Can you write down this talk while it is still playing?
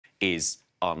is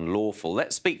unlawful.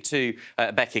 Let's speak to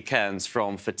Becky Kearns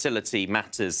from Fertility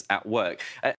Matters at Work.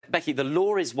 Becky, the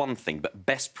law is one thing, but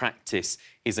best practice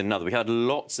is another. We had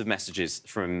lots of messages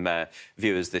from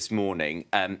viewers this morning.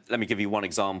 Let me give you one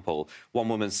example. One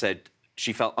woman said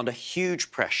she felt under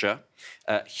huge pressure,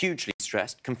 hugely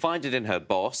stressed, confided in her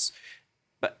boss,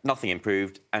 but nothing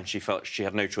improved, and she felt she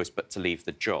had no choice but to leave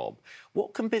the job.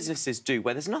 What can businesses do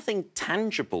where there's nothing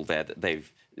tangible there that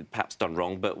they've perhaps done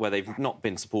wrong, but where they've not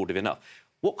been supportive enough?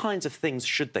 What kinds of things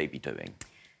should they be doing?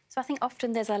 So I think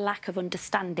often there's a lack of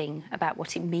understanding about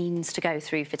what it means to go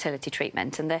through fertility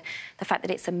treatment, and the fact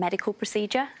that it's a medical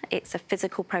procedure, it's a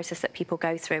physical process that people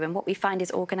go through. And what we find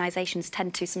is organisations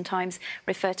tend to sometimes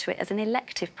refer to it as an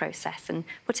elective process and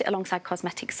put it alongside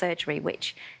cosmetic surgery,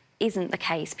 which isn't the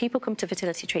case. People come to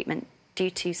fertility treatment due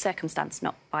to circumstance,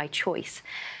 not by choice.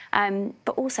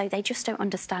 But also, they just don't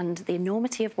understand the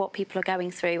enormity of what people are going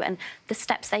through and the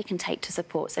steps they can take to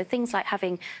support. So things like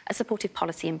having a supportive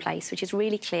policy in place, which is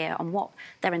really clear on what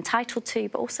they're entitled to,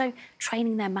 but also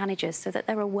training their managers so that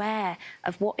they're aware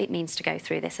of what it means to go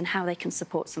through this and how they can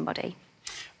support somebody.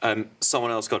 Someone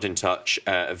else got in touch,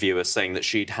 a viewer, saying that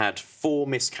she'd had 4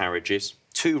 miscarriages,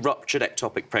 2 ruptured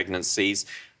ectopic pregnancies.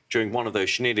 During one of those,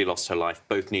 she nearly lost her life.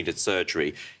 Both needed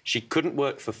surgery. She couldn't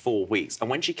work for 4 weeks. And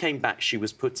when she came back, she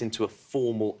was put into a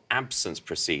formal absence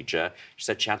procedure. She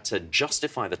said she had to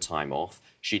justify the time off.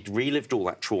 She'd relived all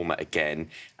that trauma again.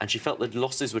 And she felt that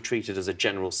losses were treated as a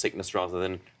general sickness rather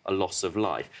than a loss of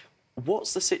life.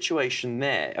 What's the situation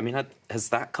there? I mean, has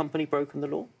that company broken the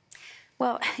law?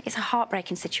 Well, it's a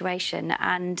heartbreaking situation,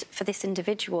 and for this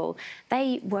individual,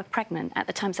 they were pregnant at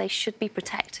the time, so they should be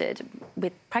protected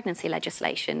with pregnancy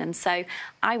legislation. And so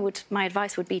my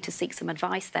advice would be to seek some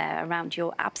advice there around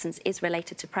your absence is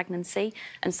related to pregnancy,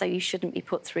 and so you shouldn't be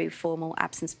put through formal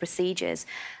absence procedures.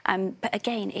 But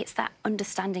again, it's that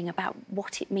understanding about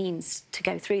what it means to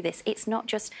go through this. It's not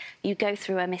just you go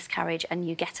through a miscarriage and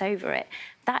you get over it.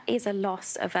 That is a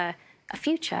loss of a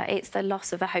future. It's the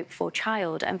loss of a hoped-for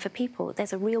child, and for people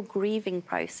there's a real grieving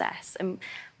process, and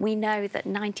we know that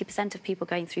 90% of people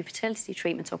going through fertility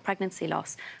treatment or pregnancy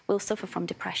loss will suffer from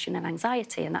depression and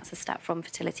anxiety, and that's a stat from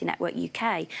Fertility Network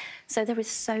UK. So there is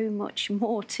so much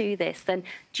more to this than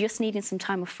just needing some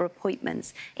time off for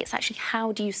appointments. It's actually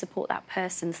how do you support that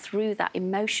person through that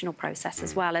emotional process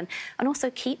as well, and also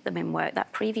keep them in work.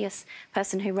 That previous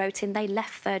person who wrote in, they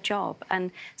left their job,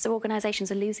 and so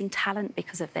organisations are losing talent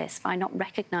because of this, by not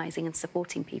recognising and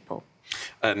supporting people.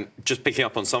 Just picking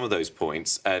up on some of those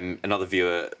points, another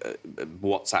viewer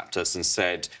WhatsApped us and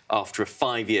said after a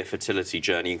 5-year fertility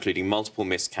journey, including multiple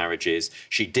miscarriages,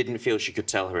 she didn't feel she could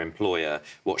tell her employer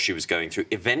what she was going through.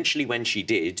 Eventually, when she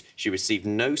did, she received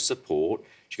no support.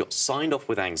 She got signed off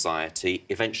with anxiety,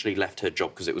 eventually left her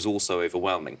job because it was also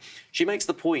overwhelming. She makes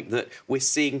the point that we're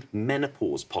seeing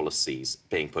menopause policies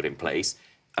being put in place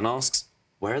and asks,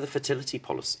 where are the fertility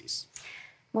policies?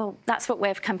 Well, that's what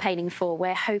we're campaigning for.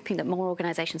 We're hoping that more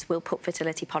organisations will put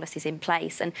fertility policies in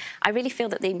place. And I really feel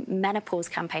that the menopause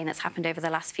campaign that's happened over the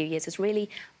last few years has really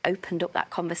opened up that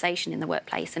conversation in the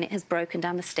workplace, and it has broken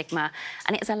down the stigma,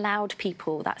 and it has allowed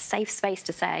people that safe space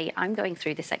to say, I'm going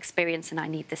through this experience and I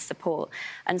need this support.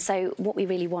 And so what we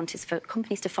really want is for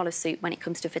companies to follow suit when it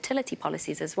comes to fertility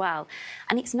policies as well.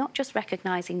 And it's not just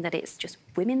recognising that it's just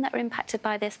women that are impacted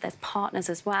by this. There's partners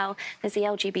as well. There's the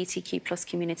LGBTQ+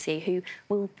 community who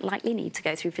will likely need to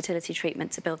go through fertility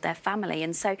treatment to build their family.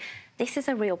 And so this is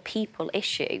a real people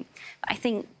issue. I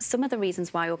think some of the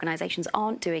reasons why organisations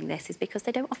aren't doing this is because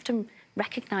they don't often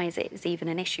recognise it as even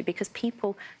an issue, because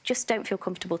people just don't feel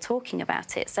comfortable talking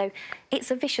about it. So it's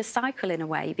a vicious cycle in a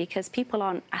way, because people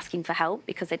aren't asking for help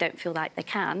because they don't feel like they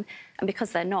can, and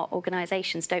because they're not,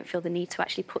 organisations don't feel the need to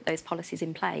actually put those policies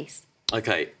in place.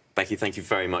 OK, Becky, thank you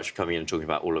very much for coming in and talking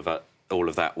about all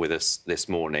of that with us this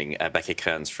morning. Becky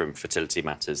Kearns from Fertility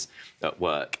Matters at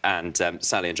Work. And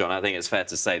Sally and John, I think it's fair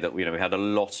to say that we had a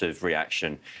lot of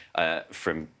reaction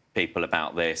from people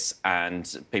about this,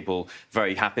 and people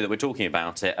very happy that we're talking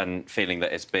about it and feeling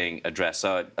that it's being addressed.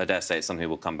 So I dare say it's something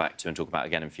we'll come back to and talk about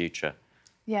again in future.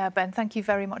 Yeah, Ben, thank you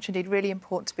very much indeed. Really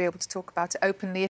important to be able to talk about it openly.